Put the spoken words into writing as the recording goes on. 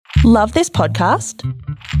Love this podcast?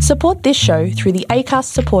 Support this show through the Acast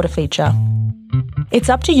supporter feature. It's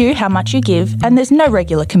up to you how much you give, and there's no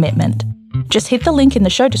regular commitment. Just hit the link in the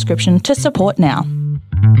show description to support now.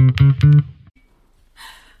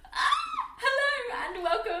 Hello and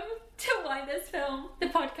welcome to Why This Film, the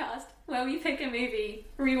podcast where we pick a movie,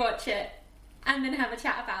 rewatch it, and then have a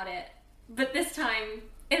chat about it. But this time,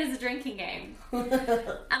 it is a drinking game.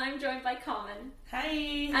 And I'm joined by Carmen. Hi.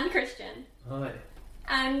 And Christian. Hi.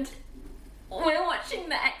 And we're watching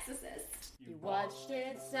The Exorcist. You watched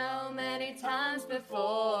it so many times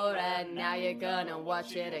before, and now you're gonna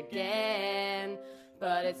watch it again.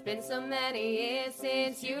 But it's been so many years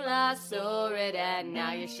since you last saw it, and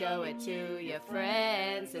now you show it to your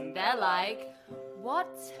friends, and they're like, What?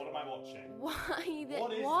 What am I watching? Why?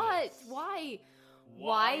 What is What? this? Why?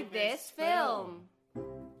 Why this film?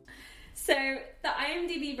 So, the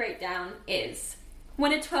IMDb breakdown is: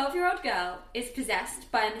 when a 12-year-old girl is possessed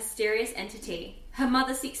by a mysterious entity, her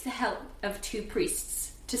mother seeks the help of two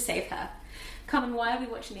priests to save her. Carmen, why are we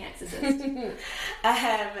watching The Exorcist?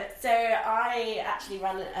 So I actually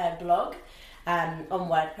run a blog on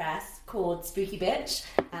WordPress called Spooky Bitch,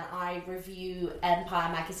 and I review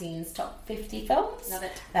Empire Magazine's top 50 films. Love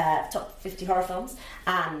it. Top 50 horror films,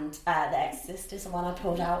 and The Exorcist is the one I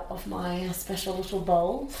pulled out of my special little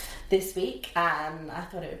bowl this week, and I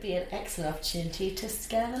thought it would be an excellent opportunity to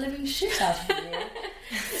scare the living shit out of you.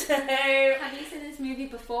 So Have you seen this movie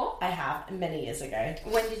before? I have, many years ago.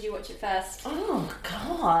 When did you watch it first? Oh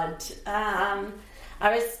God,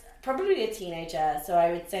 I was probably a teenager, so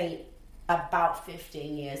I would say about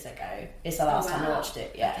 15 years ago is the last time I watched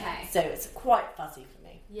it. Yeah, Okay. so it's quite fuzzy for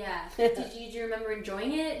me. Yeah. Do you remember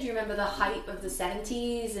enjoying it? Do you remember the hype of the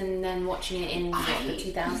 70s and then watching it in the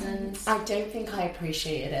 2000s? I don't think I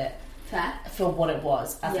appreciated it Fair. for what it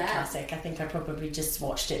was as Yeah. a classic. I think I probably just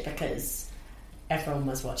watched it because everyone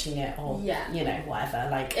was watching it, or you know, whatever.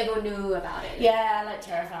 Like Everyone knew about it. yeah, like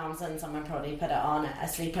terror films, and someone probably put it on at a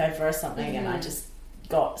sleepover or something, and I just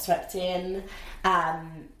got swept in.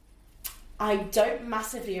 I don't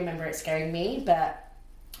massively remember it scaring me, but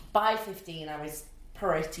by 15 I was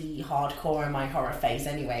pretty hardcore in my horror phase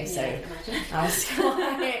anyway, so imagine. I was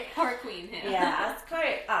quite, Horror queen here. yeah, I was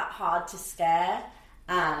quite hard to scare.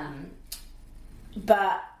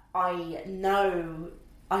 But I know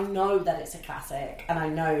that it's a classic, and I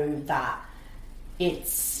know that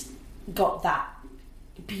it's got that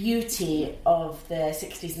beauty of the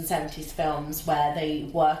 60s and 70s films where they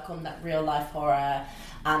work on that real life horror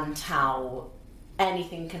and how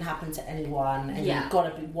anything can happen to anyone, and you've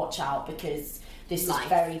got to watch out because this is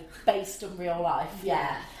very based on real life.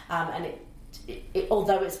 And it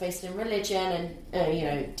although it's based in religion and you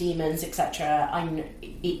know, demons, etc.,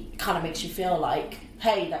 it kind of makes you feel like,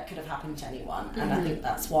 hey, that could have happened to anyone. And I think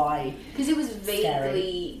that's why, because it was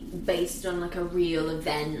vaguely based on like a real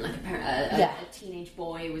event, like a teenage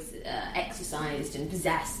boy was exorcised and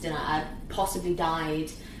possessed and possibly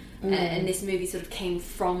died, and this movie sort of came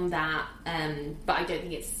from that, but I don't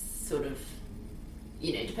think it's sort of,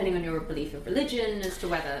 you know, depending on your belief of religion as to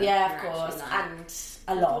whether of course, and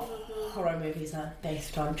a lot of horror movies are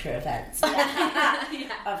based on true events. Of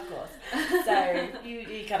course. So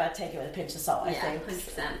you gotta take it with a pinch of salt, I think.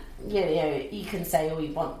 100%. You know, you can say all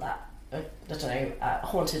you want that I don't know, a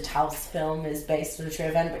haunted house film is based on a true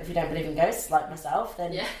event, but if you don't believe in ghosts like myself,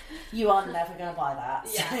 then you are never going to buy that.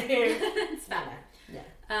 Yeah. So, It's fair. yeah.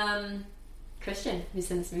 Christian, have you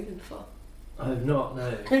seen this movie before? I've not,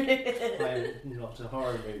 no. I'm not a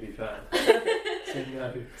horror movie fan. So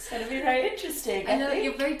no. It's going to be very interesting. I know that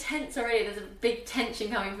you're very tense already. There's a big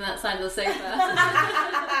tension coming from that side of the sofa.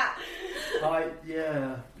 I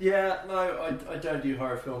don't do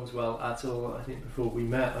horror films well at all. I think before we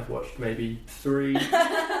met I've watched maybe 3.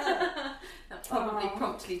 That probably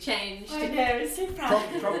promptly changed. I know, it's so proud.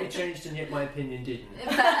 Probably changed, and yet my opinion didn't.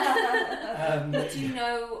 Do you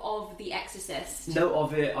know of The Exorcist? Know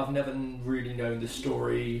of it. I've never really known the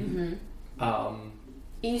story.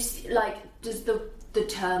 Does the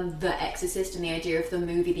term The Exorcist and the idea of the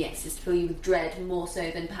movie The Exorcist fill you with dread more so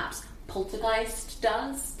than perhaps Poltergeist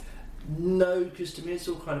does? No, because to me it's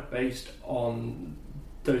all kind of based on,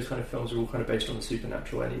 those kind of films are all kind of based on the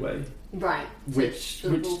supernatural anyway. Right.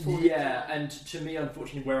 And to me,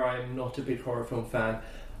 unfortunately, where I am not a big horror film fan,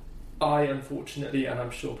 I unfortunately, and I'm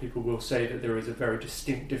sure people will say that there is a very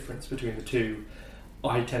distinct difference between the two,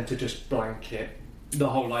 I tend to just blanket the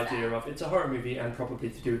whole idea of it's a horror movie and probably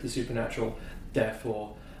to do with the supernatural,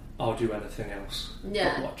 therefore I'll do anything else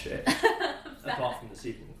but watch it. Apart from the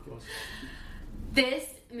sequel, of course. This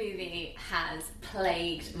movie has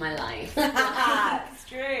plagued my life. It's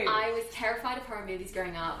true. I was terrified of horror movies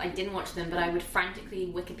growing up. I didn't watch them, but I would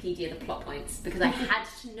frantically Wikipedia the plot points because I had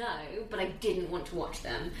to know, but I didn't want to watch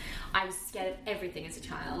them. I was scared of everything as a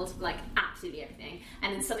child, like absolutely everything.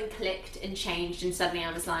 And then something clicked and changed, and suddenly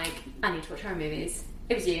I was like, I need to watch horror movies.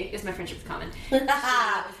 It was you. It was my friendship with Carmen. It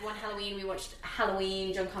was one Halloween. We watched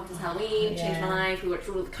Halloween, John Carpenter's Halloween. Changed my life. We watched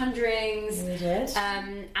all of the Conjurings. We did.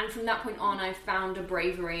 And from that point on, I've found a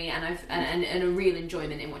bravery and a real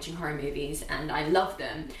enjoyment in watching horror movies, and I love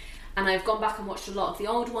them. And I've gone back and watched a lot of the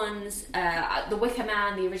old ones. The Wicker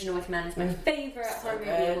Man, the original Wicker Man, is my favourite horror movie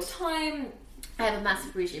of all time. I have a massive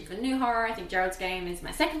appreciation for new horror. I think Gerald's Game is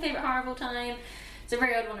my second favourite horror of all time. It's a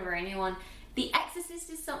very old one, a very new one. The Exorcist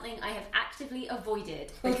is something I have actively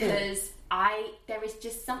avoided because there is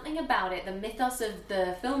just something about it, the mythos of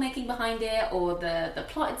the filmmaking behind it or the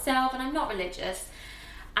plot itself, and I'm not religious.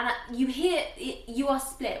 And you are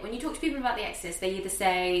split. When you talk to people about The Exorcist, they either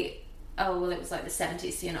say, oh, well, it was like the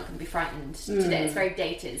 70s, so you're not going to be frightened today. It's very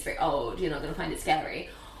dated, it's very old, you're not going to find it scary.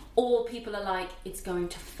 Or people are like, it's going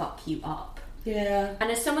to fuck you up. Yeah.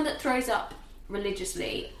 And as someone that throws up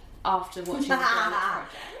religiously after watching the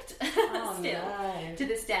Project, to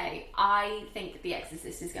this day, I think The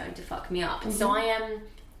Exorcist is going to fuck me up. So I am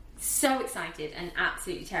so excited and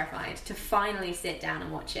absolutely terrified to finally sit down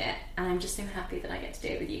and watch it, and I'm just so happy that I get to do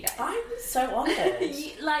it with you guys. I'm so honoured.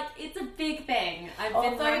 Like, it's a big thing. I've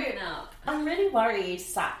been ramping up. I'm really worried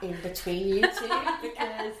sat in between you two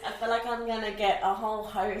because I feel like I'm going to get a whole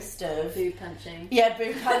host of boo punching. Yeah,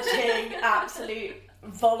 boo punching, absolute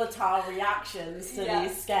volatile reactions to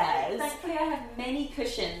these scares. Thankfully, I have many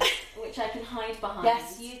cushions which I can hide behind.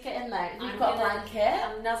 Yes, you get in there. You've got a blanket.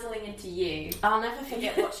 I'm nuzzling into you. I'll never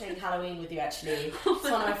forget watching Halloween with you, actually. It's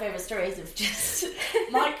one of my favourite stories of just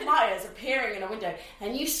Mike Myers appearing in a window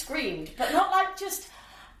and you screamed, but not like just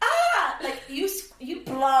like you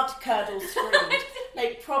blood-curdled screamed.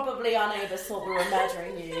 Like, probably our neighbours thought we were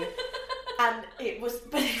murdering you. And it was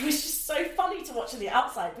just so funny to watch on the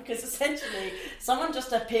outside because essentially someone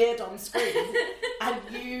just appeared on screen and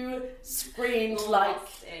you screamed like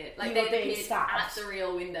they were being stabbed at the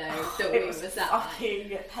real window that we were sat by.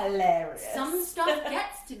 Fucking hilarious. Some stuff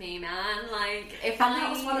gets to me, man. Like, that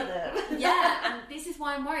was one of them. Yeah, and this is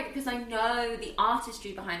why I'm worried because I know the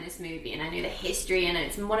artistry behind this movie and I know the history, and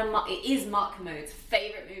it is Mark Kermode's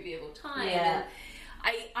favourite movie of all time. Yeah.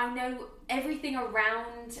 And I know everything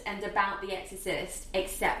around and about The Exorcist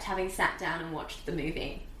except having sat down and watched the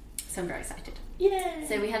movie. So I'm very excited. Yeah.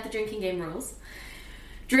 So we have the drinking game rules.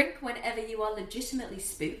 Drink whenever you are legitimately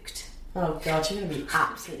spooked. Oh god, you're going to be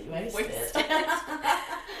absolutely wasted.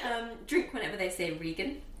 Drink whenever they say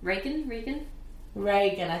Regan, I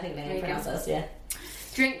think they pronounce us, yeah.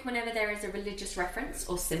 Drink whenever there is a religious reference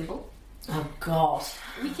or symbol. Oh god.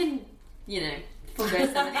 We can,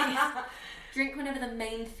 forego some of these. Drink whenever the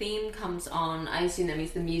main theme comes on. I assume that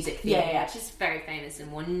means the music theme, which is very famous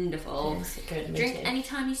and wonderful. Yes, good. Drink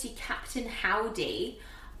anytime you see Captain Howdy.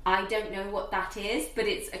 I don't know what that is, but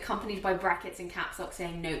it's accompanied by brackets and caps lock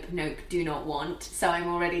saying nope, nope, do not want. So I'm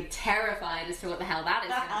already terrified as to what the hell that is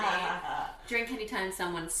going to be. Drink anytime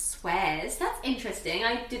someone swears. That's interesting.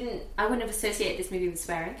 I wouldn't have associated this movie with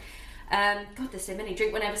swearing. God, there's so many.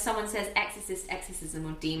 Drink whenever someone says exorcist, exorcism,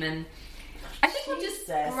 or demon. I think we'll just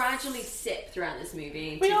gradually sip throughout this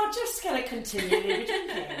movie. We are just going to continue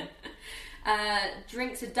drinking.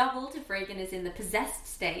 Drinks are doubled if Regan is in the possessed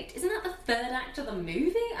state. Isn't that the third act of the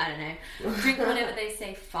movie? I don't know. Drink whenever they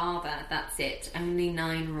say father. That's it. Only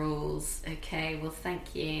 9 rules. Okay, well,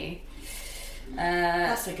 thank you.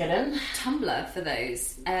 That's a good one. Tumblr for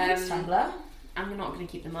those. Thanks, Tumblr. I'm not going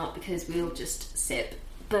to keep them up because we'll just sip.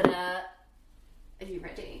 But, are you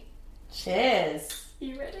ready? Cheers. Are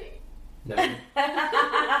you ready? No.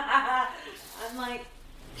 I'm like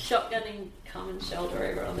shotgunning Carmen's shoulder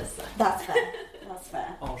over on this side. That's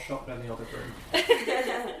fair. I'll shotgun the other room.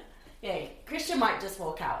 Yeah, Christian might just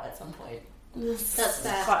walk out at some point. That's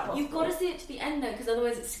fair. You've got to see it to the end though, because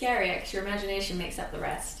otherwise it's scary. Because your imagination makes up the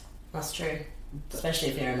rest. That's true, especially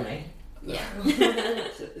if you're Emily. Yeah.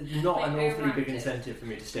 Not an awfully big incentive for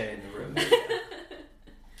me to stay in the room.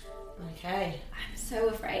 Okay. I'm so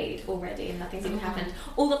afraid already, and nothing's even happened.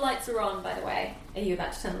 All the lights are on, by the way. Are you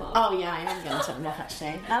about to turn them off? Oh yeah, I am going to turn them off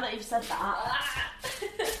actually. Now that you've said that.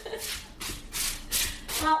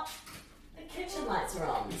 Well, the kitchen lights are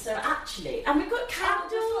on, so actually, and we've got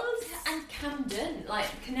candles and Camden, like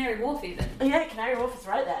Canary Wharf even. Oh yeah, Canary Wharf is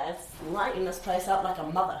right there. It's lighting this place up like a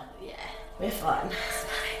mother. Yeah. We're fine.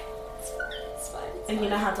 It's fine. And you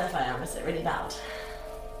know how deaf I am, is it really loud?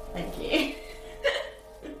 Thank you.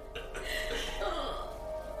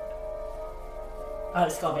 Oh,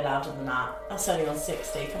 it's got to be louder than that. That's only on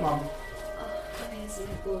 60. Come on.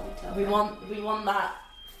 We want that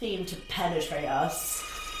theme to penetrate us.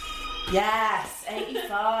 Yes,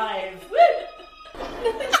 85. Woo!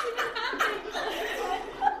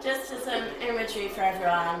 Just as some imagery for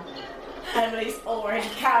everyone, Emily's already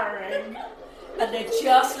cowering, and they're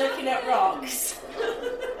just looking at rocks.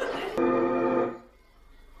 The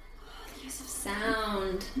use of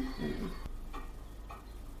sound.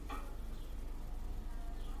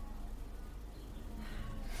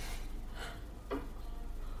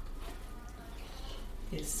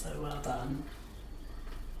 It's so well done.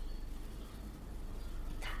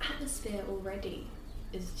 The atmosphere already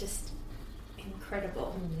is just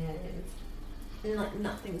incredible. Yeah, it is. And like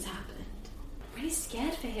nothing's happened. I'm really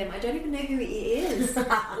scared for him. I don't even know who he is or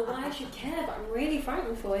why I should care, but I'm really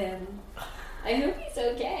frightened for him. I hope he's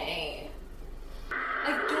okay. I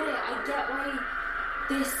get it. I get why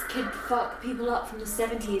this could fuck people up from the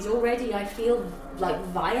 70s. Already I feel like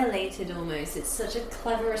violated almost. It's such a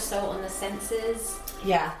clever assault on the senses.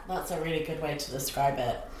 Yeah, that's a really good way to describe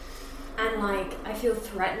it. And like, I feel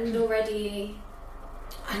threatened already.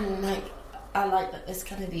 And like, I like that there's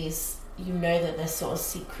kind of these, you know, that there's sort of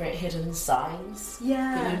secret hidden signs.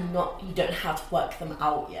 Yeah. But you don't have to work them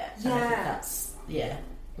out yet. And I think that's,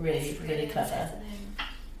 really clever.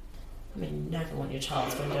 I mean, you never want your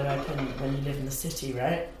child's window open when you live in the city,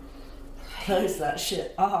 right? Close that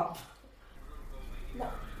shit up.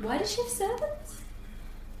 Why does she have servants?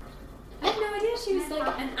 I had no idea she was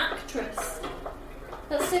like an actress.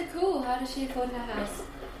 That's so cool. How does she afford her house?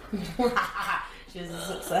 She's a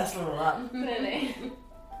successful one. Really?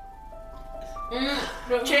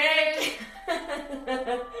 Chick!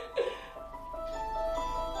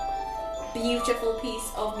 Beautiful piece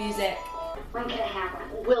of music. When can it happen?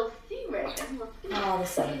 We'll see, Reagan. Oh, the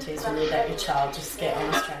 70s when you let your child just get on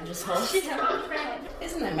a stranger's horse.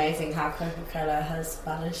 Isn't it amazing how Coca-Cola has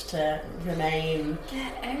managed to remain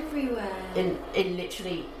Get everywhere. in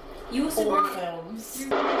literally You also all want- films?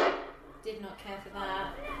 Did not care for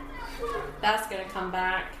that. That's gonna come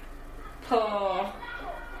back. Oh.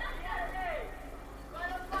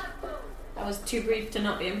 That was too brief to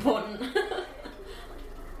not be important.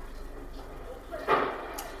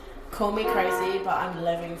 Call me crazy, but I'm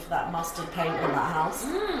living for that mustard paint in that house.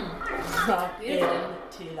 I've been beautiful.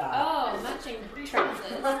 to that. Oh, matching trousers.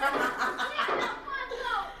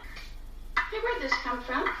 Hey, where'd this come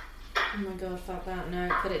from? Oh my god, fuck that. No,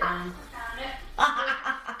 put it down.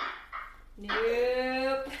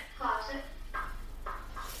 Nope. Closet.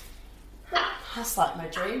 That's like my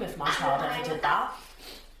dream if my child ever did that.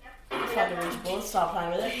 Find a Ouija board, start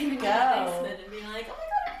playing with it. Here we go. Basement and be like, oh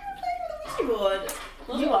my god, I'm playing with a Ouija board.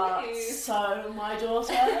 Well, You look are at you. so my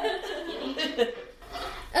daughter. I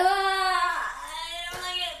don't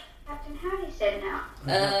like it. Captain Howdy said no.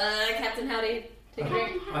 Captain Howdy, take a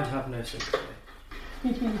drink. I'd have no sympathy.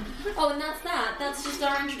 Oh, and that's that. That's just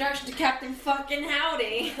our introduction to Captain fucking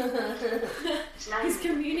Howdy. It's not He's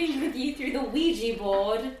communing with you through the Ouija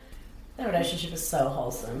board. Their relationship is so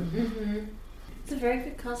wholesome. Mm-hmm. It's a very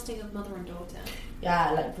good casting of mother and daughter. Yeah,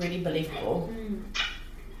 like really believable.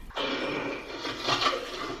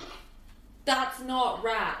 That's not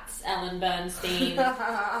rats, Ellen Bernstein.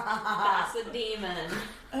 That's a demon.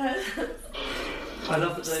 I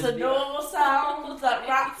love that It's those the are the, normal sound that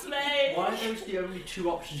rats make. why are those the only two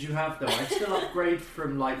options you have though? I'd still upgrade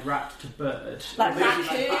from like rat to bird. Like Or maybe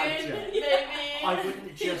raccoon, badger. maybe. I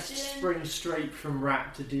wouldn't just spring straight from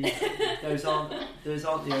rat to demon. Those aren't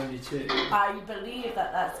the only two. I believe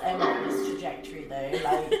that that's Emily's trajectory though.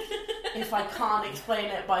 Like, if I can't explain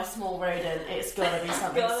it by small rodent, it's gotta be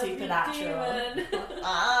something Gotta be supernatural. demon.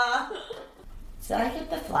 Ah. Did I get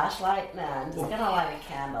the flashlight? No, I'm just gonna light a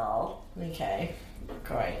candle. Okay,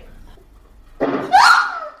 great.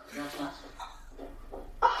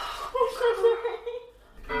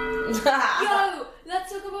 Yo,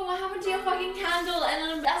 let's talk about what happened to your fucking candle,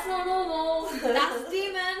 and that's not normal. That's a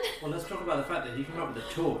demon. Well, let's talk about the fact that he can come up with a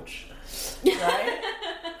torch. Right?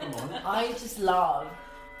 Come on. I just love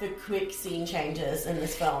the quick scene changes in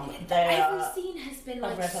this film. They Every are, scene has been a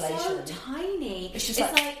like revelation. so tiny. It's just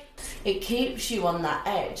it's like- like it keeps you on that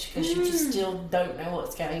edge because you just still don't know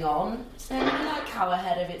what's going on. So I really like how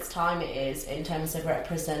ahead of its time it is in terms of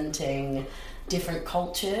representing different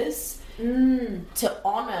cultures. To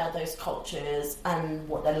honour those cultures and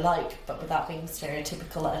what they're like, but without being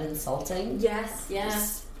stereotypical and insulting. yes, yes.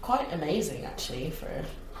 It's quite amazing actually for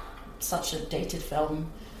such a dated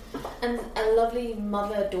film. And a lovely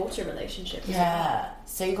mother-daughter relationship. as Yeah,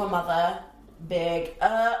 single mother, big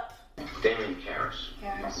up. Damien Karras.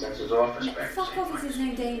 That's his office back. Fuck off, is his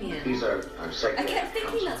name Damien? He's our I kept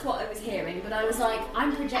thinking that's what I was hearing, but I was like,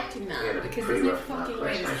 I'm projecting that because there's no fucking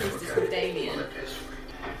way this priest is called Damien.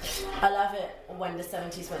 I love it when the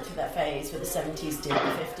 70s went through that phase where the 70s did the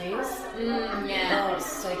 50s. Yeah. Oh, it's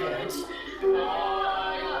so good.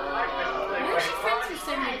 Why is she friends with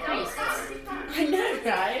so many priests? I know,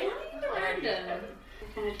 right? Random.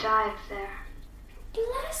 You're gonna die up there.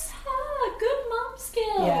 Bless her. Good mum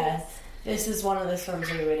skills. Yes. This is one of those films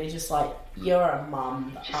where you're really just like, you're a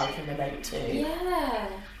mum that I can relate to. Yeah.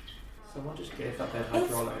 Someone just gave that bed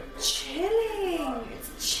hydraulic. Chilling.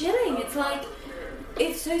 It's chilling. It's like,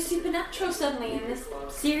 it's so supernatural suddenly in this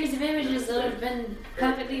series of images that have been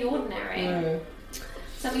perfectly ordinary.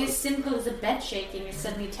 Something as simple as a bed shaking is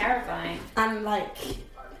suddenly terrifying. And like,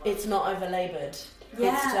 it's not over-laboured.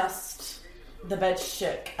 Yeah. It's just the bed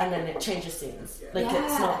shook and then it changes scenes. Like,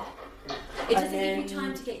 it's not... It doesn't give you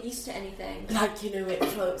time to get used to anything. Like, you know, it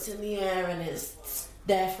floats in the air and it's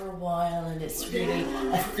there for a while and it's really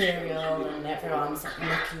ethereal and everyone's like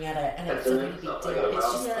looking at it and it's a really big deal.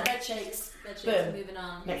 It's just the bed shakes, boom, Moving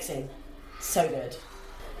on. next scene. So good.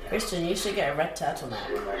 Christian, you should get a red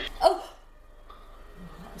turtleneck. Oh!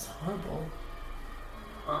 That was horrible.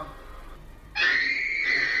 That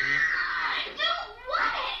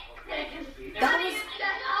was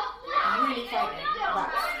really frightening.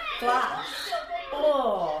 That flash.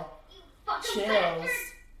 Oh, chills.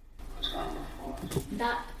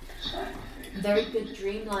 That very good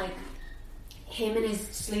dream, like him and his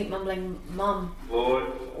sleep mumbling mum.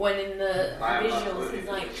 When in the visuals he's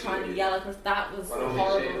like trying to yell because that was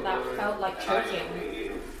horrible. That felt like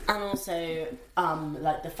choking. And also,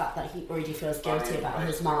 like the fact that he already feels guilty about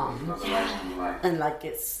his mum. Yeah. And like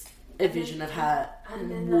it's a vision of her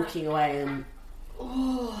walking away and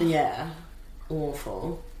yeah,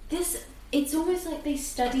 awful. It's almost like they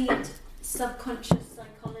studied subconscious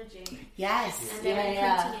psychology. Yes, And they were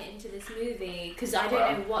putting it into this movie because I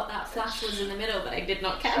don't know what that flash was in the middle, but I did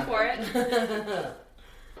not care for it.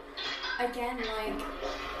 Again, like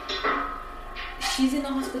she's in the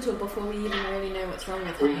hospital before we even really know what's wrong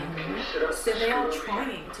with her, so they are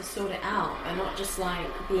trying to sort it out. They're not just like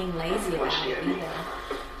being lazy about it either.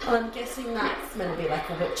 Well, I'm guessing that's meant to be like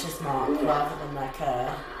a witch's mark rather than like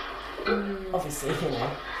a obviously, you know,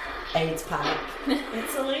 AIDS panic.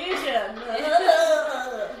 It's illusion.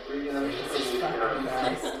 Jesus fucking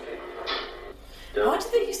Christ. Why do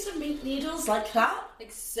they used to make needles like that?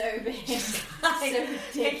 Like so big. Like,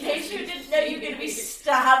 in case you didn't know you were going to be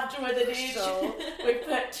stabbed with a needle, we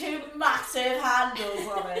put two massive handles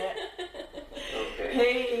on it.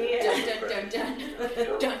 Hey. Dun dun dun dun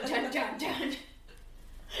dun dun dun dun.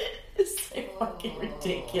 It's so fucking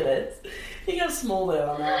ridiculous. Think how small they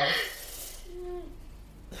are now.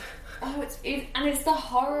 Oh, it's the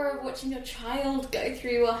horror of watching your child go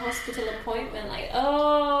through a hospital appointment. Like,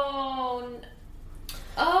 oh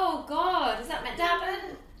God, is that meant to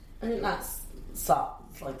happen? I think that's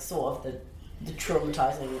like sort of the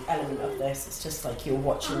traumatizing element of this. It's just like you're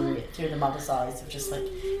watching it through the mother's eyes of just like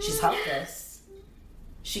she's helpless.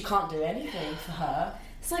 She can't do anything for her.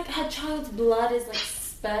 It's like her child's blood is like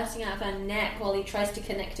spurting out of her neck while he tries to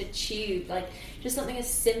connect a tube. Like just something as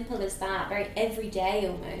simple as that, very everyday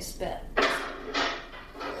almost. But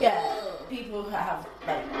yeah, people who have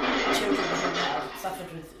like children who have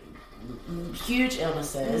suffered with huge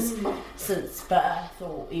illnesses since birth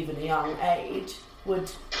or even a young age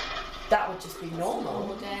would just be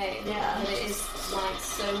normal all day. Yeah, but it is like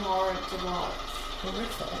so horrible to watch.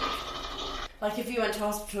 Horrific. Like if you went to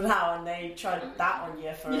hospital now and they tried that on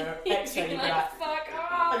you for an X-ray, you'd be like, fuck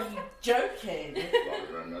off! are you joking?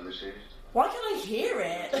 Another series? Why can I hear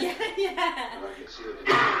it? Yeah.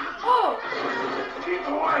 Oh! Keep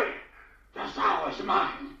away! That's always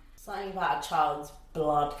mine. Something about a child's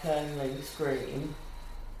blood-curdling scream.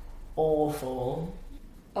 Awful.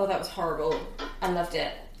 Oh, that was horrible. I loved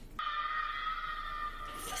it.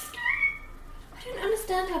 I don't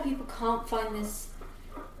understand how people can't find this.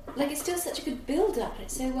 Like, it's still such a good build-up and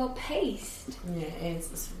it's so well paced. Yeah,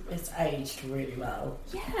 it's aged really well.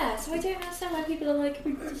 Yeah, so I don't understand why people are like,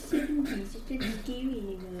 it's the 70s, it's not scary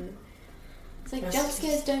anymore. It's like, jump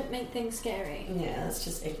scares don't make things scary. Yeah, that's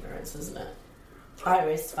just ignorance, isn't it? I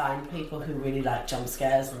always find people who really like jump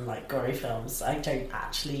scares and like gory films, I don't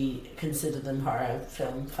actually consider them horror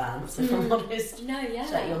film fans, if I'm honest. No, yeah.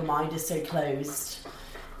 It's like your mind is so closed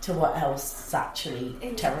to what else is actually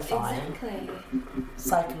terrifying. Exactly.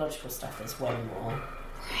 Psychological stuff is way more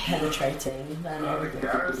penetrating than everything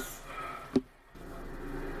else.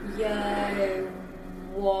 Yo,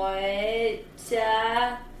 what?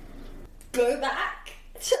 Go back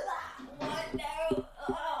to that one. No.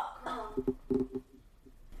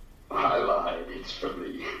 I lied. It's for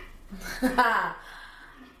me. The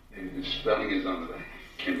spelling is on the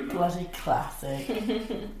kindergarten. Bloody classic.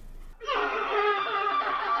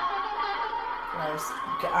 Gross.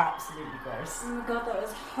 Absolutely gross. Oh my god, that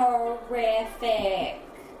was horrific.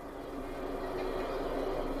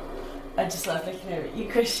 I just love looking at you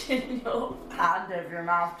cushion your hand over your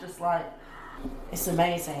mouth, just like. It's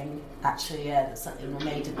amazing, actually, yeah, that something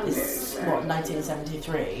made in this,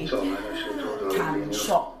 1973, can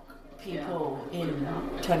shock people in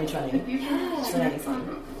 2020. It's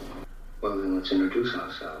amazing. Well, then let's introduce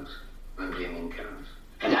ourselves. I'm Damien Cass.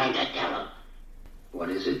 And I'm the devil. What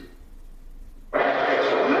is it?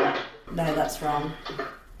 No, that's wrong.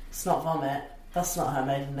 It's not Vomit. That's not her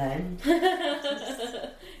maiden name.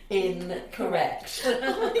 Incorrect.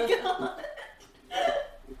 Oh my god.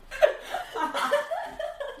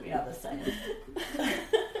 We are the same.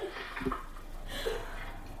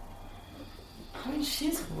 I mean,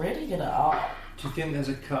 she's really good at art. Do you think there's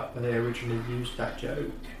a cut where they originally used that joke?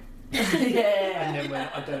 Yeah. And then when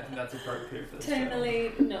I don't think that's appropriate for this film.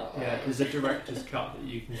 Totally not. Yeah, there's a director's cut that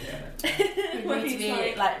you can get. We need to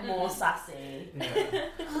be like more sassy. Yeah.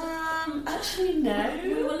 Actually, no.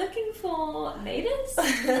 We were looking for natives.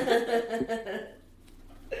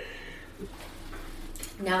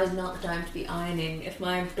 Now is not the time to be ironing. If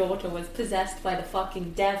my daughter was possessed by the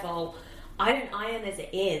fucking devil, I don't iron as it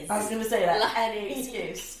is. I was going to say that. Any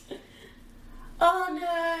excuse. Oh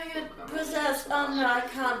no, you're possessed. Oh no, I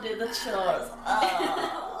can't do the chores.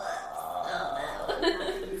 Oh.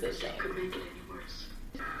 It's a shame. Could make it any worse.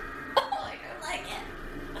 Oh, I don't like it.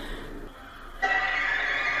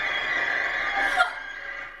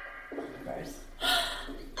 Gross.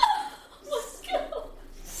 Let's go.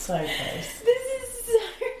 So gross. This is so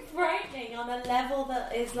frightening on a level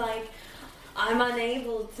that is like I'm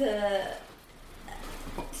unable to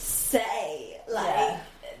say. Like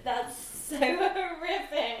that's so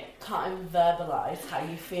horrific. Can't even verbalise how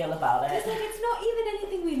you feel about it. It's like it's not even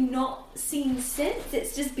anything we've not seen since.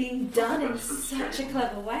 It's just being done in such a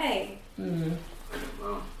clever way. Mm.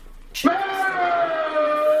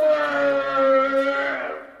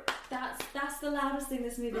 That's the loudest thing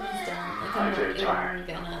this movie has done. Like I'm not even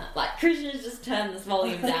gonna like Christian's just turned this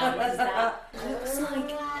volume down because that looks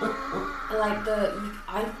like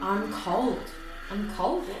I'm cold. I'm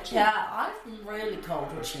cold watching. Yeah, I'm really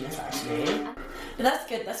cold watching this actually. But that's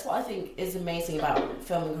good. That's what I think is amazing about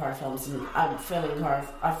filming horror films. And I've filmed horror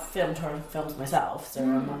films myself, so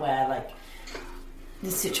I'm aware like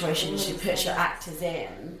the situations you put your actors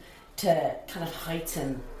in to kind of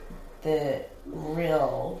heighten the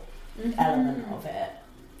real element of it.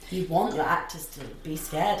 You want your actors to be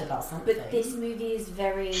scared about something. But this movie is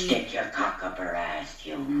very. Stick your cock up her ass,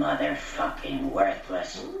 you motherfucking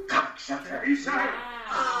worthless cocksucker.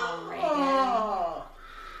 Wow,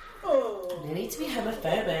 You need to be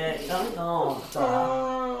homophobic. Oh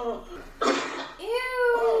god.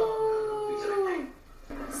 Ew.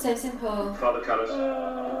 So simple. Father Callis.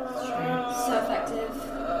 So effective.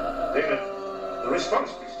 David, the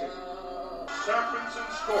response be taken. Serpents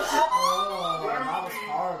and scorpions. Oh, that was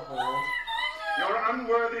horrible. Your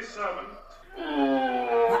unworthy servant.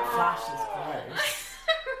 That flash is gross. I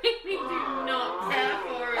really do not care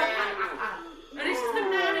for it. And it's just a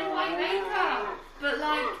man in white makeup. But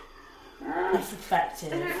like, It's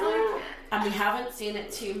effective. I don't like it. And we haven't seen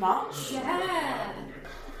it too much. Yeah.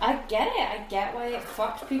 I get it. I get why it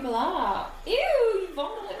fucked people up. Ew, you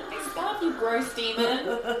vomited with this stuff, you gross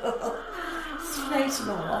demon. Straight in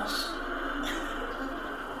the wash.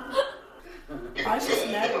 I just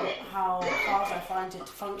know how hard I find it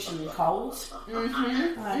to function cold. Like, it's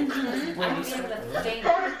really I'm able struggle. to think. I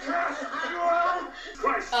cast you out!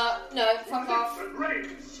 Christ! No, fuck off. And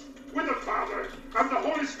reigns with the Father and the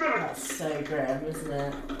Holy Spirit. That's so grim, isn't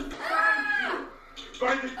it?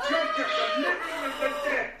 By the judge of the living and the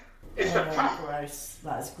dead. It's the Oh, power. gross.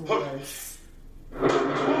 That is gross.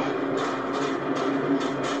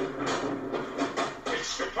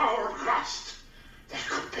 It's the power of Christ that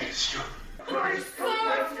compels you. Christ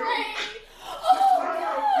compels you.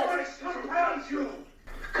 Christ compels you.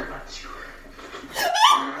 Commands you.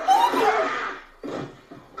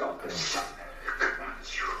 God the Son commands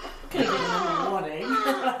you. Could have given him a warning. I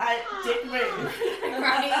didn't move.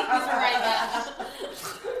 Right, he's right there.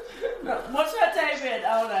 What's that, David?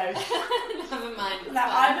 Oh no. Never mind. it's Now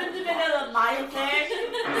fine. I'm in the middle of my thing, so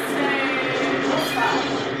what's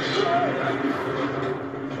that?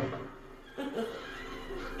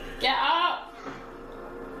 Get up!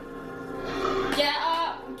 Get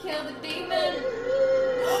up and kill the demon!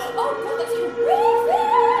 Oh god, that's horrific!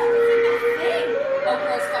 Oh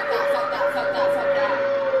gross, fuck that.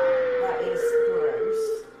 That is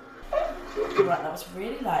like, that was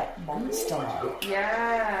really, like, monster-like.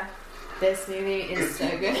 Yeah. This movie is so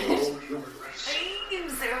good. I'm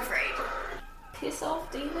so afraid. Piss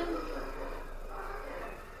off, demon.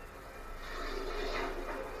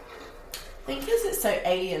 I think because it's so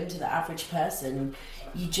alien to the average person,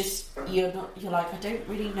 you're like, I don't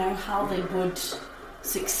really know how they would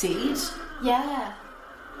succeed. Yeah.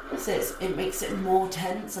 So it makes it more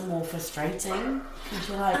tense and more frustrating.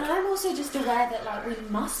 You're like, and I'm also just aware that like we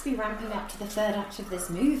must be ramping up to the third act of this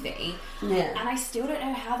movie. Yeah. And I still don't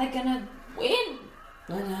know how they're gonna win.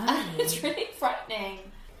 I know. And it's really frightening.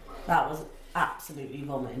 That was absolutely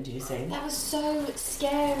vomit-inducing. That was so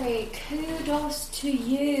scary. Kudos to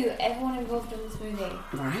you, everyone involved in this movie.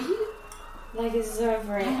 Right? Like, it's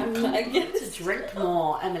over it. I'm not again to drink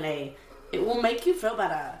more, Emily. It will make you feel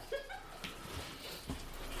better.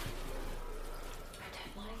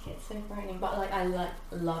 It's so frightening, but like I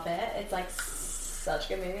love it. It's like such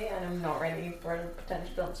a good movie, and I'm not ready for the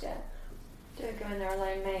potential films yet. Don't go in there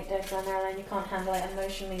alone, mate. Don't go in there alone. You can't handle it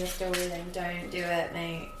emotionally. You're still reeling. Don't do it,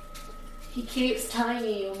 mate. He keeps telling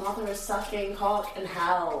you your mother is sucking cock in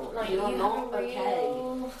hell. Like, you're not okay.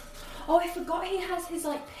 Oh, I forgot he has his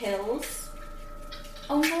like pills.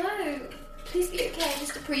 Oh no. Please be okay,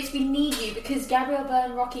 Mr. Priest. We need you because Gabriel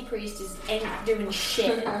Byrne, Rocky Priest, ain't doing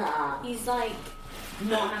shit. He's like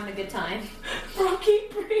not having a good time. Rocky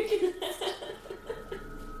Priest.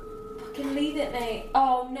 Fucking leave it, mate.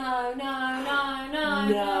 Oh no.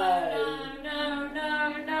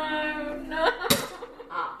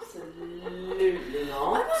 Absolutely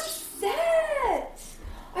not. I'm upset.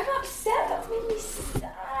 That made me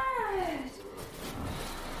sad.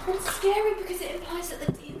 It's scary because it implies that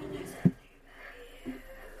the demon knows everything.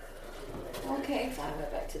 Okay, fine, go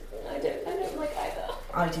back to. I don't like either.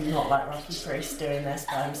 I do not like Rocky Priest doing this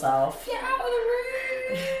by himself. Get out of the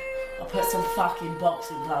room! I'll put some fucking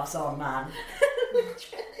boxing gloves on, man.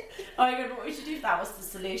 Oh my god, what we should do if that was the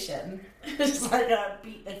solution? Just like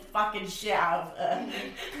beat the fucking shit out of her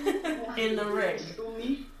in the ring.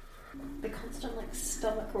 The constant like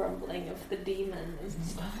stomach rumbling of the demon is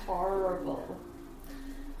just horrible.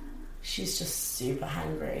 She's just super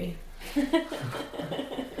hungry. Do you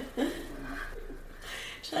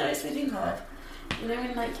know what it's me think of? You know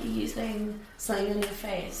when like you're using something on your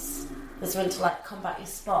face that's meant to like combat your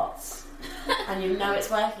spots and you know it's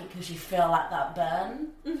working because you feel like that burn?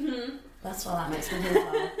 Mm-hmm. That's what that makes me think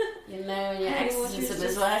of. You know when your exorcism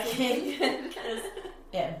is working because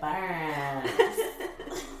it burns.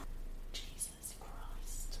 Jesus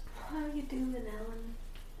Christ. How are you doing, Ellen?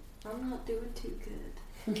 I'm not doing too good.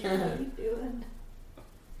 How are you doing?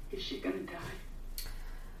 Is she gonna die?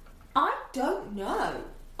 I don't know.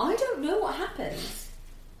 I don't know what happens.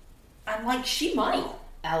 And like, she might,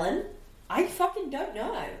 Ellen. I fucking don't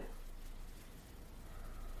know.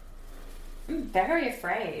 I'm very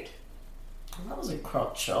afraid. Well, that was a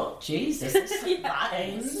crotch shot. Jesus, it's so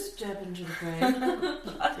fine. Stab into the brain.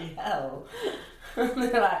 Bloody hell.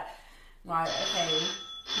 They're like, right, okay,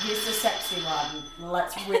 here's the sexy one.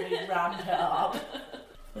 Let's really ramp it up.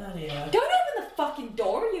 Bloody hell. Don't open the fucking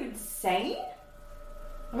door, are you insane?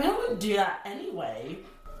 I mean, I wouldn't do that anyway.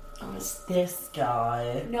 Oh, it's this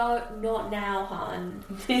guy. No, not now, hon.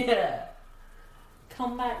 Yeah.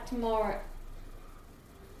 Come back tomorrow.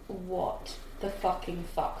 What the fucking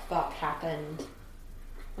fuck happened?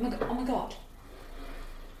 Oh my god.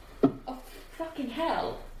 Oh fucking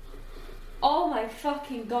hell. Oh my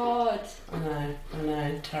fucking god. I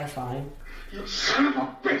know, terrifying. You son of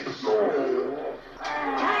a bitch! Oh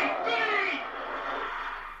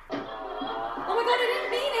my god, I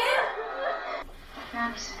didn't mean it!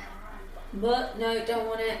 Madison. But no, don't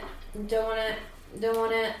want it.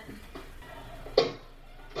 Oh,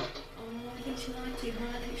 I think she lied to you, huh?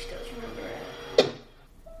 I think she does remember it.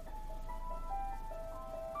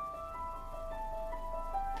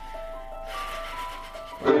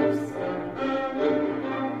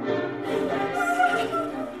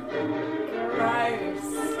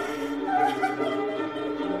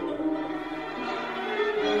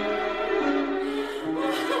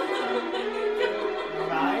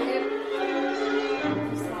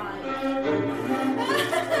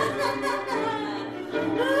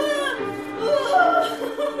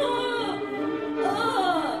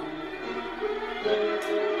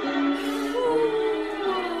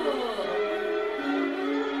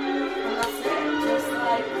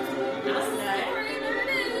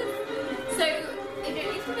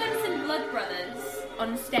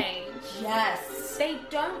 On stage, yes, they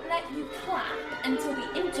don't let you clap until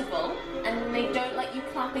the interval, and they don't let you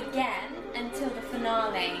clap again until the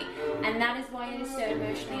finale, and that is why it is so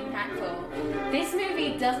emotionally impactful. This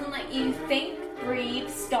movie doesn't let you think, breathe,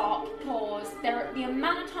 stop, pause.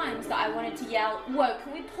 times that I wanted to yell, whoa,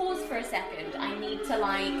 can we pause for a second? I need to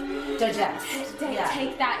like digest,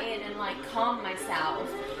 take that in and like calm myself.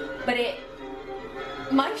 But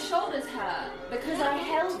my shoulders hurt because I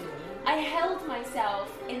held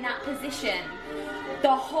myself in that position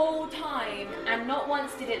the whole time, and not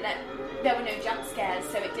once did it there were no jump scares,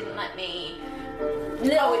 so it didn't let me.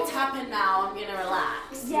 No, it's happened now, I'm gonna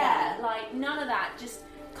relax. Yeah, like none of that, just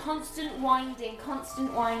constant winding,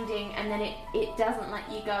 and then it doesn't let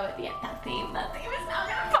you go at the end. That theme is now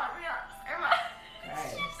gonna fuck me up so much.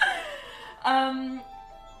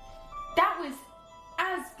 That was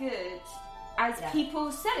as good as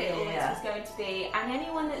people said it always was going to be, and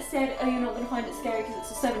anyone that said, oh, you're not going to find it scary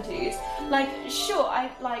because it's the 70s, like, sure,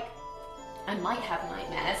 I might have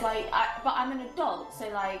nightmares, but I'm an adult, so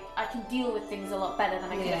like I can deal with things a lot better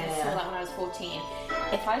than I could if I saw that when I was 14.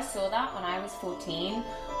 If I saw that when I was 14,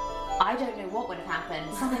 I don't know what would have happened.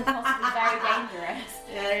 Something possibly very dangerous.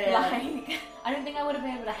 Like, I don't think I would have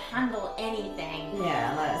been able to handle anything.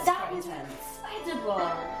 Yeah, like, that was incredible.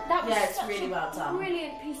 That was it's such really well done.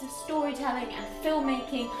 Brilliant piece of storytelling and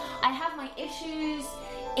filmmaking. I have my issues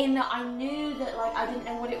in that I knew that, like, I didn't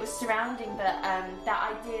know what it was surrounding, but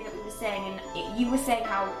that idea that we were saying, and you were saying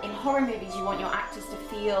how in horror movies you want your actors to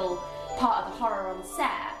feel part of the horror on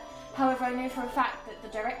set. However, I know for a fact that the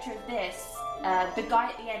director of this, the guy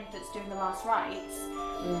at the end that's doing the last rites,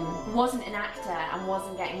 wasn't an actor and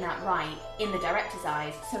wasn't getting that right in the director's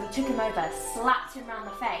eyes, so he took him over, slapped him around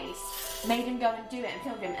the face, made him go and do it and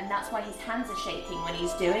filmed him, and that's why his hands are shaking when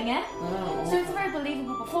he's doing it. So it's a very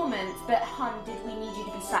believable performance, but hun, did we need you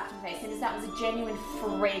to be slapped in the face? And that was a genuine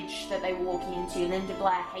fridge that they were walking into. Linda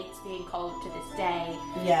Blair hates being cold to this day.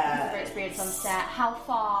 Yeah. Her experience on set. How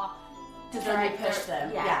far does it push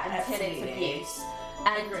them? Yeah, until absolutely. it's abuse.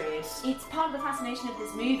 And agreed. It's part of the fascination of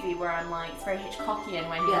this movie where I'm like, it's very Hitchcockian,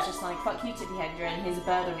 where he was just like, fuck you, Tippi Hedren, and here's a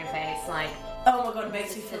bird on your face, like, oh my god, it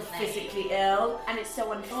makes me feel physically ill. And it's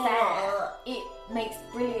so unfair. It makes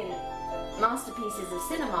brilliant masterpieces of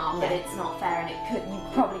cinema, but it's not fair, and you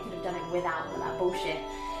probably could have done it without all that bullshit.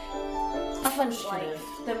 I felt like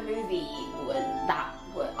the movie was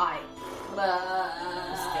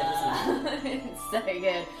it's good, isn't it? It's so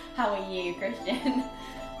good. How are you, Christian?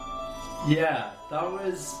 Yeah, that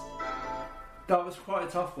was quite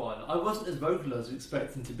a tough one. I wasn't as vocal as I was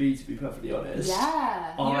expecting to be perfectly honest.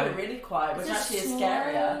 Yeah. You were really quiet, which actually is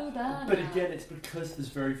scarier. But again, it's because there's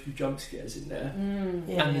very few jump scares in there.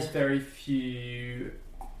 And there's very few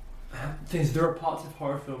things. There are parts of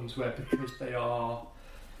horror films where, because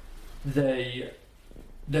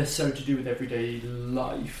they're so to do with everyday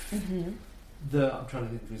life, I'm trying to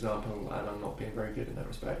think of an example, and I'm not being very good in that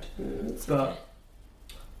respect. But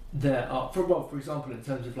there are, for example, in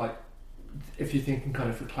terms of like, if you're thinking kind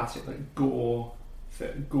of for classic like gore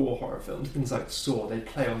horror films, things like Saw, they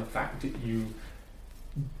play on the fact that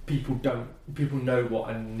people know what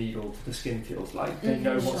a needle to the skin feels like. They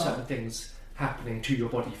know what certain things happening to your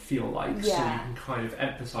body feel like, so you can kind of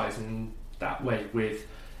emphasise in that way with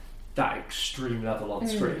that extreme level on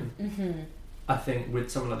screen. I think with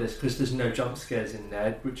something like this, because there's no jump scares in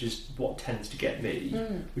there, which is what tends to get me,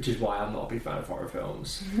 which is why I'm not a big fan of horror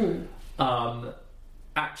films.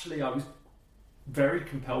 Actually, I was very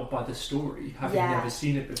compelled by the story, having never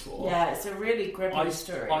seen it before. Yeah, it's a really gripping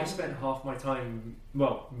story. I spent half my time,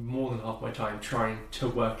 well, more than half my time, trying to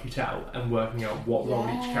work it out and working out what role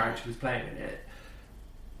each character was playing in it.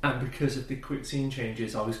 And because of the quick scene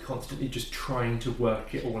changes, I was constantly just trying to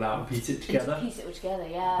work it all out and piece it together.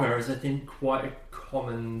 Whereas I think quite a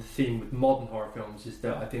common theme with modern horror films is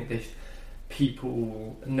that I think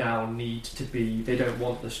people now need to be, they don't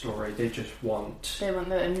want the story, they just want... They want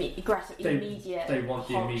the immediate They want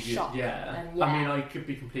the immediate, shock. I mean, I could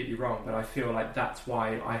be completely wrong, but I feel like that's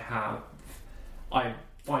why I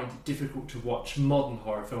find it difficult to watch modern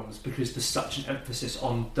horror films, because there's such an emphasis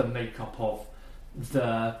on the makeup of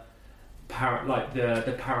the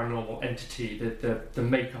paranormal entity, the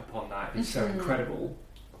makeup on that is so incredible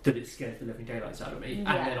that it scares the living daylights out of me.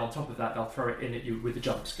 And then on top of that, they'll throw it in at you with a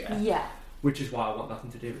jump scare. Which is why I want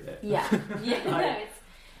nothing to do with it. No,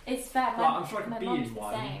 it's fair. I'm sure I could be in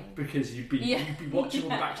one, because you'd be watching all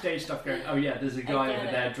the backstage stuff, going, oh yeah, there's a guy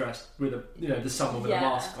over there dressed with there's someone with a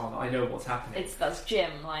mask on. I know what's happening. That's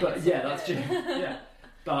Jim. That's Jim. Yeah.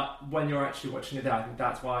 But when you're actually watching it there, I think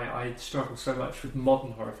that's why I struggle so much with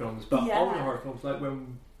modern horror films. But older horror films, like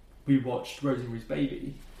when we watched Rosemary's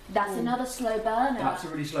Baby, that's another slow burner. That's a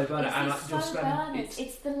really slow burner.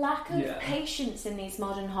 It's the lack of patience in these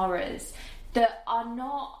modern horrors that are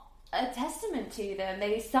not a testament to them.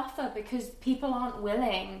 They suffer because people aren't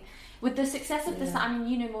willing with the success of the, I mean,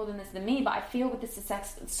 you know more than this than me, but I feel with the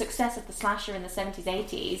success of the slasher in the 70s,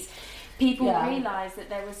 80s, people realised that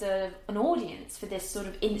there was an audience for this sort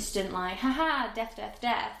of instant, like, haha, death, death,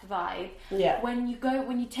 death vibe. Yeah. When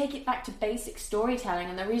you take it back to basic storytelling,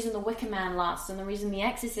 and the reason The Wicker Man lasts and the reason The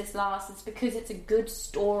Exorcist lasts is because it's a good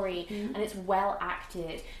story and it's well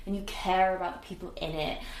acted and you care about the people in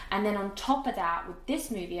it. And then on top of that, with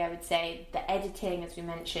this movie, I would say the editing, as we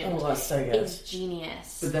mentioned, that's so good. is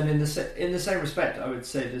genius. But then in the same respect, I would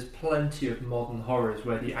say there's plenty of modern horrors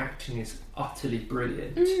where the acting is utterly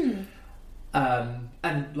brilliant.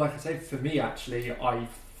 And like I say, for me actually, I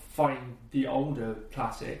find the older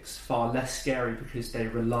classics far less scary because they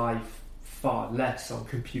rely far less on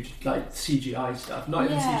computer, like CGI stuff. Not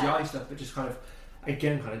even CGI stuff, but just kind of,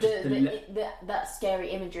 again, kind of just that scary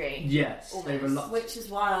imagery. Yes, they rely. Which is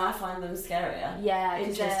why I find them scarier. Yeah,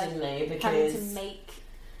 interestingly, because having to make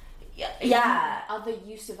other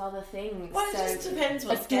use of other things. Well, it so just depends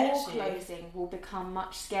what a scares door you. closing will become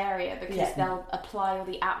much scarier because they'll apply all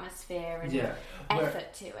the atmosphere and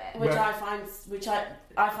effort to it. Which I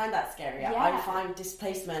find that scarier. Yeah. I find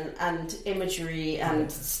displacement and imagery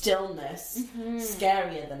and stillness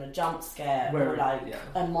scarier than a jump scare or like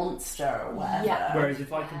a monster or whatever. Yeah. Whereas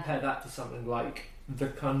if I compare that to something like The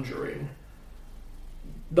Conjuring,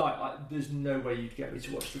 there's no way you'd get me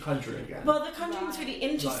to watch The Conjuring again. Well, The Conjuring's really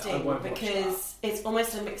interesting because it's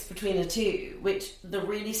almost a mix between the two, which the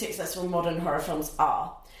really successful modern horror films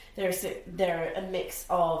are. They're a mix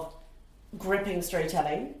of gripping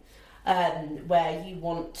storytelling, where you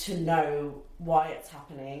want to know why it's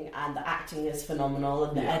happening, and the acting is phenomenal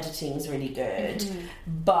and the editing's really good,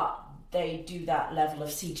 but they do that level of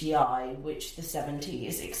CGI which the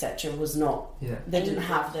 70s etc was not they didn't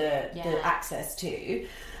have the access to,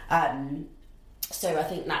 so I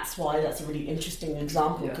think that's why that's a really interesting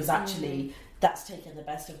example, because actually that's taken the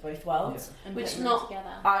best of both worlds, which not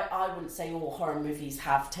I wouldn't say all horror movies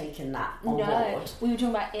have taken that on board. We were talking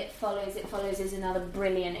about It Follows. It Follows is another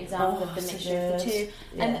brilliant example of the mixture of the two,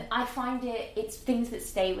 and I find it's things that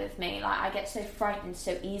stay with me. Like, I get so frightened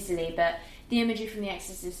so easily, but the imagery from The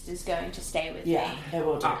Exorcist is going to stay with me. Yeah, it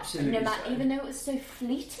will do. Absolutely. No matter, even though it was so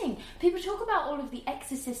fleeting. People talk about all of the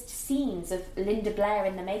Exorcist scenes of Linda Blair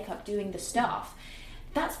in the makeup doing the stuff.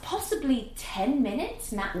 That's possibly 10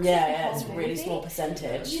 minutes max. Yeah, it's a really small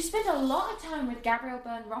percentage. You spend a lot of time with Gabriel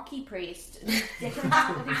Byrne, Rocky Priest, dicking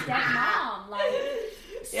about with his dead mom. Like,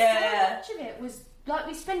 so much of it was like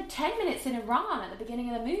we spent 10 minutes in Iran at the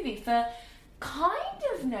beginning of the movie for kind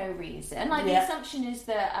of no reason. Like, the assumption is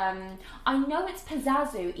that I know it's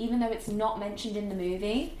Pazazu, even though it's not mentioned in the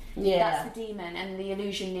movie. That's the demon, and the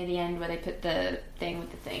illusion near the end where they put the thing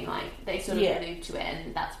with the thing, like, they sort of allude to it,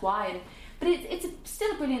 and that's why. But it's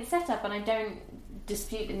still a brilliant setup, and I don't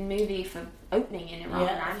dispute the movie for opening in Iran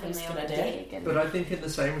randomly on a dig. But I think in the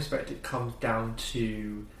same respect it comes down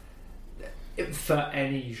to, for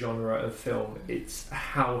any genre of film, it's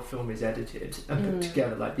how a film is edited and put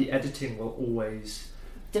together. Like, the editing will always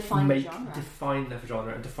define the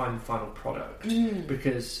genre and define the final product.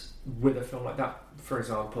 Because with a film like that, for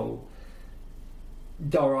example,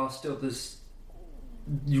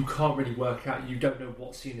 you can't really work out, you don't know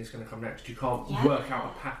what scene is going to come next, you can't work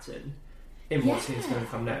out a pattern in what scene is going to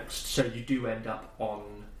come next, so you do end up on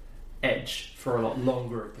edge for a lot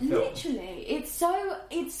longer of the film. Literally, it's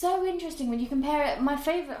so interesting when you compare it. My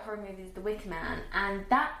favourite horror movie is The Wicker Man, and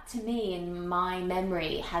that, to me, in my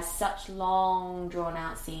memory, has such long drawn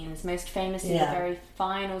out scenes, most famously the very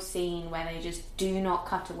final scene where they just do not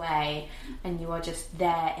cut away and you are just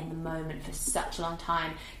there in the moment for such a long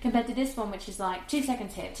time, compared to this one, which is like 2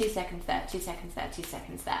 seconds here, 2 seconds there, 2 seconds there, 2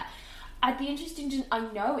 seconds there. I'd be interested to... I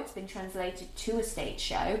know it's been translated to a stage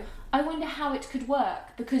show. I wonder how it could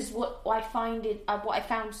work, because what I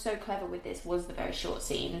found so clever with this was the very short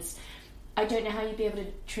scenes. I don't know how you'd be able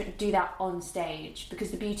to do that on stage,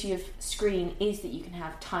 because the beauty of screen is that you can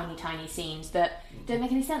have tiny, tiny scenes that don't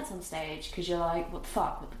make any sense on stage, because you're like, what the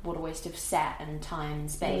fuck? What a waste of set and time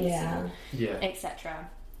and space, etc.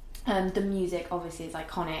 The music, obviously, is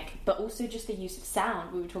iconic, but also just the use of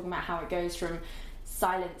sound. We were talking about how it goes from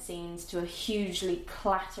silent scenes to a hugely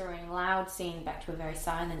clattering loud scene back to a very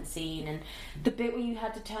silent scene, and the bit where you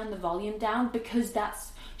had to turn the volume down because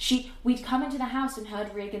we'd come into the house and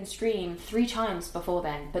heard Regan scream 3 times before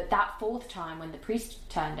then, but that 4th time when the priest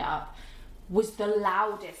turned up was the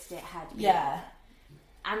loudest it had been.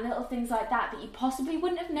 And little things like that you possibly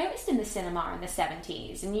wouldn't have noticed in the cinema in the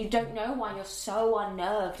 70s, and you don't know why you're so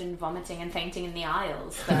unnerved and vomiting and fainting in the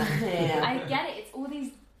aisles, but I get it. It's all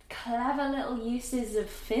these clever little uses of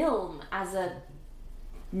film as a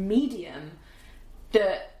medium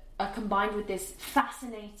that combined with this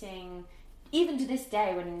fascinating, even to this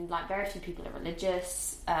day when like very few people are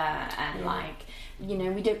religious and like, you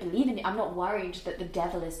know, we don't believe in it. I'm not worried that the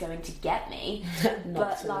devil is going to get me.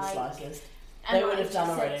 Not to the slightest. They would have done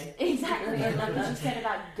already. Exactly. And like what you said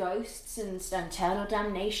about ghosts and eternal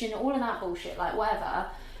damnation, all of that bullshit, like whatever.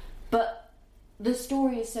 But the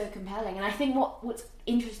story is so compelling, and I think what's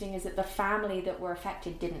interesting is that the family that were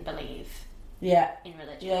affected didn't believe in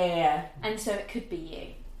religion. Yeah. And so it could be you.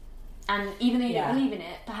 And even though you don't believe in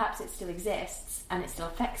it, perhaps it still exists and it still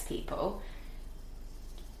affects people.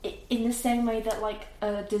 In the same way that like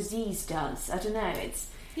a disease does. I don't know. It's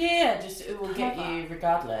just it will get you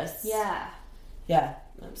regardless. Yeah,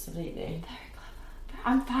 absolutely. Very clever.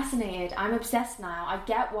 I'm fascinated. I'm obsessed now. I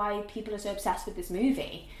get why people are so obsessed with this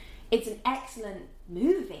movie. It's an excellent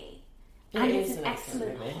movie. And it's an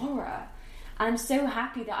excellent horror. And I'm so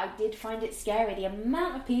happy that I did find it scary. The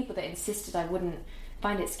amount of people that insisted I wouldn't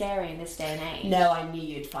find it scary in this day and age. No, I knew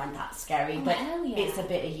you'd find that scary, but it's a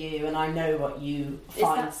bit of you, and I know what you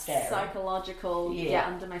find scary. Psychological, get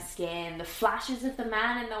under my skin. The flashes of the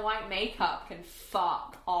man in the white makeup can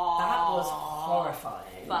fuck off. That was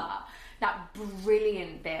horrifying. But that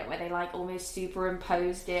brilliant bit where they like almost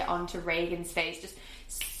superimposed it onto Reagan's face, just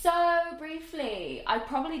so briefly. I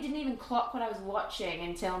probably didn't even clock what I was watching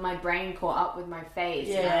until my brain caught up with my face.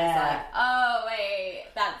 And I was like, oh wait,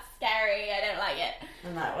 that's scary, I don't like it.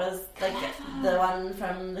 And that was like the one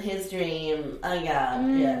from his dream. Oh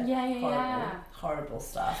god, horrible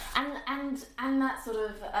stuff. And that sort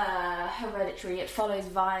of Hereditary, it follows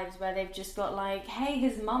vibes where they've just got like, hey,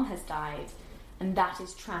 his mum has died, and that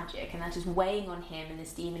is tragic, and that is weighing on him, and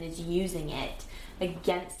this demon is using it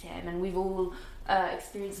against him, and we've all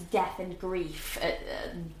experienced death and grief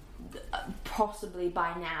possibly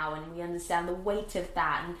by now, and we understand the weight of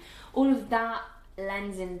that, and all of that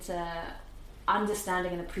lends into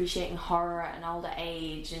understanding and appreciating horror at an older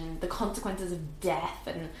age, and the consequences of death,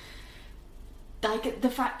 and like the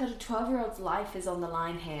fact that a 12-year-old's life is on the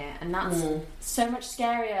line here, and that's so much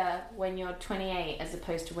scarier when you're 28 as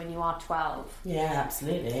opposed to when you are 12. Yeah,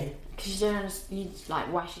 absolutely. Because you don't understand,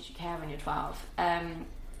 like, why should you care when you're 12?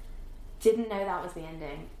 Didn't know that was the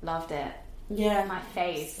ending. Loved it. Yeah. My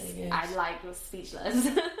face, so I was speechless.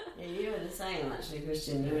 Yeah, you were the same actually,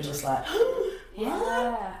 Christian. You were just like,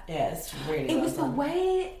 yeah. Yeah, it's really It was the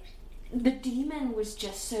way the demon was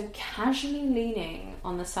just so casually leaning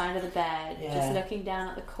on the side of the bed, just looking down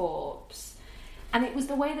at the corpse. And it was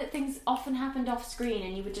the way that things often happened off screen,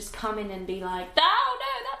 and you would just come in and be like, oh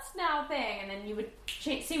no, that's now a thing, and then you would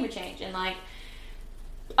scene would change, and like,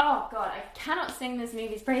 oh god, I cannot sing this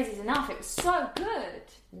movie's praises enough. It was so good.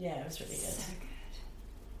 Yeah, it was really good. So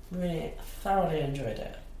good. Really thoroughly enjoyed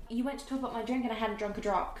it. You went to top up my drink and I hadn't drunk a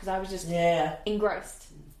drop because I was just engrossed.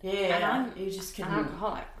 Yeah, you just couldn't. I'm an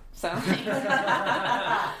alcoholic, so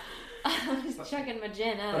I was chugging my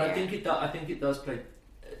gin earlier. But I think it does play.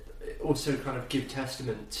 Also, kind of give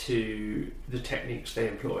testament to the techniques they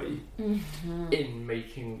employ in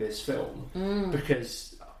making this film,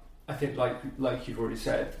 because I think, like you've already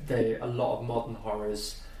said, a lot of modern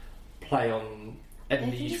horrors play on a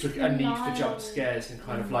need for jump scares, and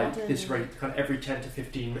kind of like this rate, kind of every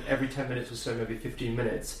 10 minutes or so, maybe 15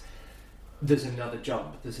 minutes, there's another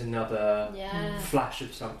jump, there's another flash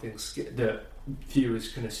of something that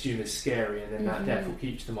viewers can assume is scary, and then that therefore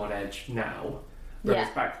keeps them on edge now.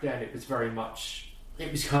 Whereas back then it was very much,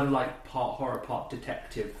 it was kind of like part horror, part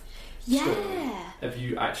detective story of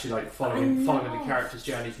you actually like following the characters'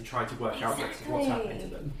 journeys and trying to work out what's happening to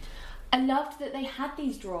them. I loved that they had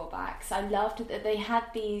these drawbacks. I loved that they had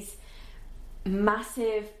these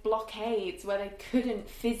massive blockades where they couldn't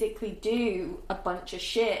physically do a bunch of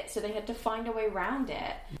shit, so they had to find a way around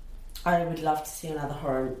it. I would love to see another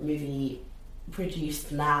horror movie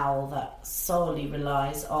produced now that solely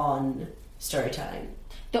relies on storytelling.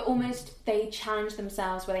 They challenge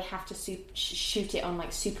themselves where they have to shoot it on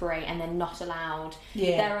like Super 8 and they're not allowed.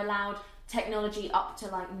 They're allowed technology up to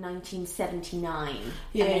like 1979 and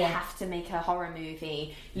they have to make a horror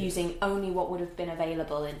movie using only what would have been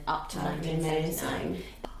available in up to 1979.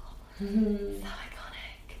 So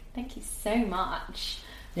iconic. Thank you so much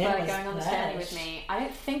for going on this journey with me. I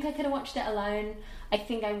don't think I could have watched it alone. I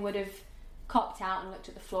think I would have copped out and looked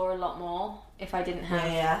at the floor a lot more if I didn't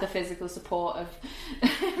have the physical support of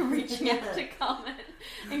reaching out to Carmen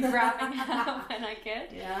and grabbing her when I could.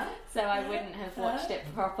 So I wouldn't have watched it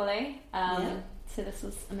properly. So this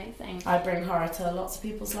was amazing. I bring horror to lots of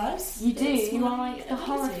people's lives. You do. You are like the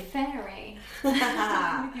horror fairy with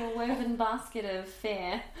your woven basket of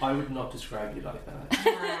fear. I would not describe you like that.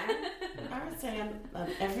 I would say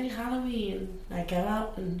every Halloween I go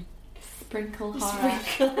out and Sprinkle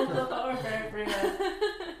horror. Everywhere.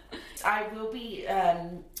 I will be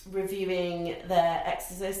reviewing The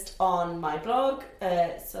Exorcist on my blog,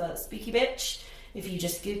 so Spooky Bitch. If you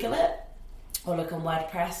just Google it or look on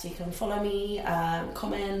WordPress, you can follow me,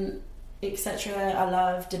 comment, etc. I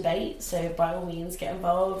love debate, so by all means get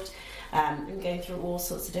involved. I'm going through all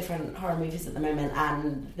sorts of different horror movies at the moment,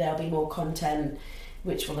 and there'll be more content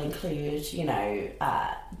which will include,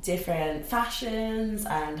 different fashions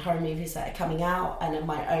and horror movies that are coming out, and in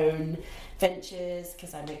my own ventures,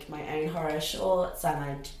 because I make my own horror shorts and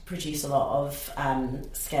I produce a lot of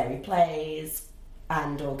scary plays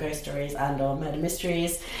and or ghost stories and or murder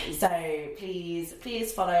mysteries. So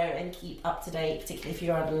please follow and keep up to date, particularly if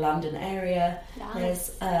you're in the London area. Nice.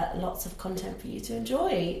 There's lots of content for you to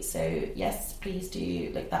enjoy. So yes, please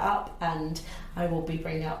do look that up, and I will be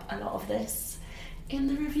bringing up a lot of this in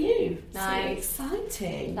the review. Nice. So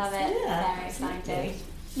exciting. Love it. Yeah, very exciting.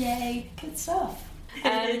 Yay, good stuff.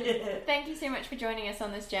 Thank you so much for joining us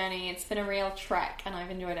on this journey. It's been a real trek and I've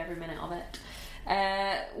enjoyed every minute of it.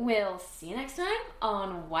 We'll see you next time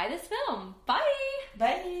on Why This Film. Bye!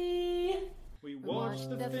 Bye! We watched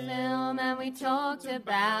the film and we talked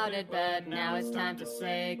about it, but now it's time to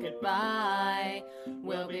say goodbye.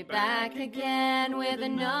 We'll be back again with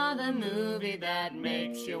another movie that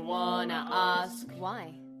makes you wanna ask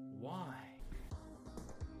why.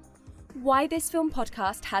 Why This Film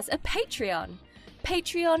podcast has a Patreon.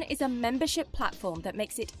 Patreon is a membership platform that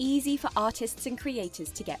makes it easy for artists and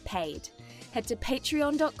creators to get paid. Head to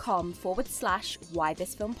patreon.com/Why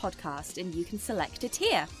This Film podcast and you can select a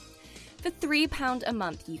tier. For £3 a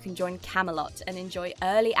month, you can join Camelot and enjoy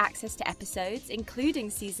early access to episodes,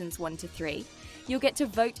 including seasons 1 to 3. You'll get to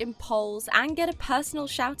vote in polls and get a personal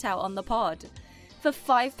shout out on the pod. For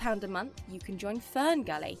 £5 a month, you can join Fern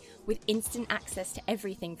Gully. With instant access to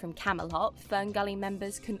everything from Camelot, Fern Gully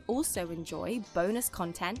members can also enjoy bonus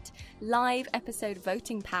content, live episode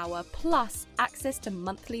voting power, plus access to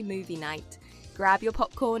monthly movie night. Grab your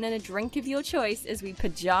popcorn and a drink of your choice as we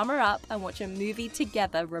pajama up and watch a movie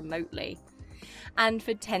together remotely. And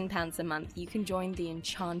for £10 a month, you can join the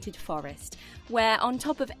Enchanted Forest, where on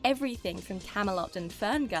top of everything from Camelot and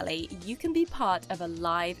Fern Gully, you can be part of a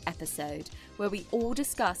live episode where we all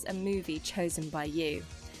discuss a movie chosen by you.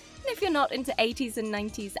 And if you're not into 80s and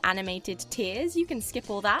 90s animated tiers, you can skip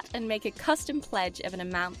all that and make a custom pledge of an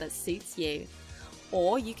amount that suits you.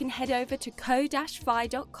 Or you can head over to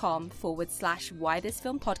ko-fi.com/Why This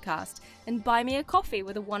Film podcast and buy me a coffee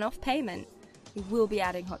with a one-off payment. We will be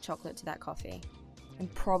adding hot chocolate to that coffee. And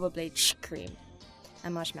probably cream.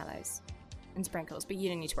 And marshmallows. And sprinkles, but you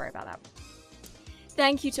don't need to worry about that.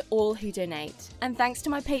 Thank you to all who donate. And thanks to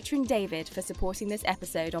my patron David for supporting this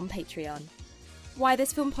episode on Patreon. Why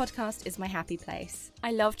This Film podcast is my happy place.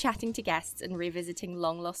 I love chatting to guests and revisiting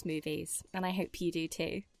long-lost movies. And I hope you do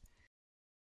too.